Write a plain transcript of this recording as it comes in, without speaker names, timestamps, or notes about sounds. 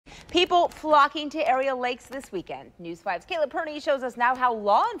People flocking to area lakes this weekend. News 5's Caleb Perhne shows us now how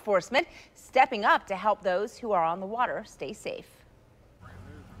law enforcement stepping up to help those who are on the water stay safe.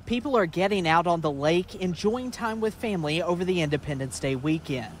 People are getting out on the lake, enjoying time with family over the Independence Day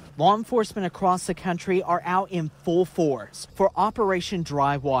weekend. Law enforcement across the country are out in full force for Operation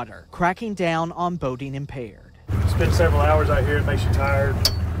Dry Water, cracking down on boating impaired. Spend several hours out here, it makes you tired.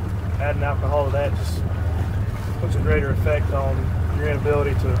 Adding alcohol to that just puts a greater effect on your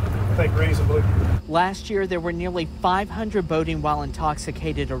inability to think reasonably. Last year, there were nearly 500 boating while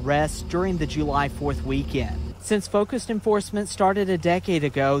intoxicated arrests during the July 4th weekend. Since focused enforcement started a decade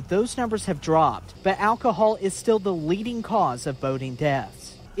ago, those numbers have dropped, but alcohol is still the leading cause of boating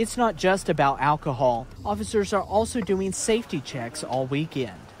deaths. It's not just about alcohol. Officers are also doing safety checks all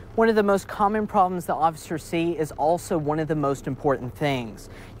weekend. One of the most common problems that officers see is also one of the most important things.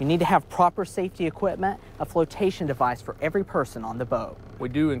 You need to have proper safety equipment, a flotation device for every person on the boat. We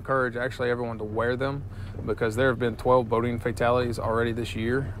do encourage actually everyone to wear them because there have been 12 boating fatalities already this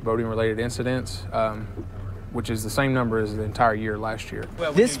year, boating related incidents, which is the same number as the entire year last year.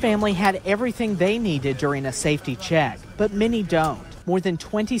 This family had everything they needed during a safety check, but many don't. More than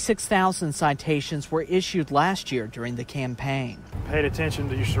 26,000 citations were issued last year during the campaign. Paid attention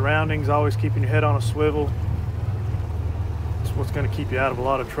to your surroundings, always keeping your head on a swivel. It's what's going to keep you out of a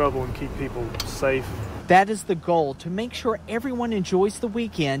lot of trouble and keep people safe. That is the goal, to make sure everyone enjoys the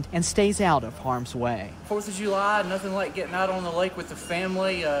weekend and stays out of harm's way. 4th of July, nothing like getting out on the lake with the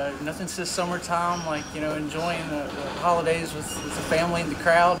family. Nothing says summertime like, enjoying the holidays with the family and the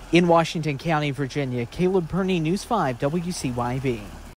crowd. In Washington County, Virginia, Caleb Perhne, News 5 WCYB.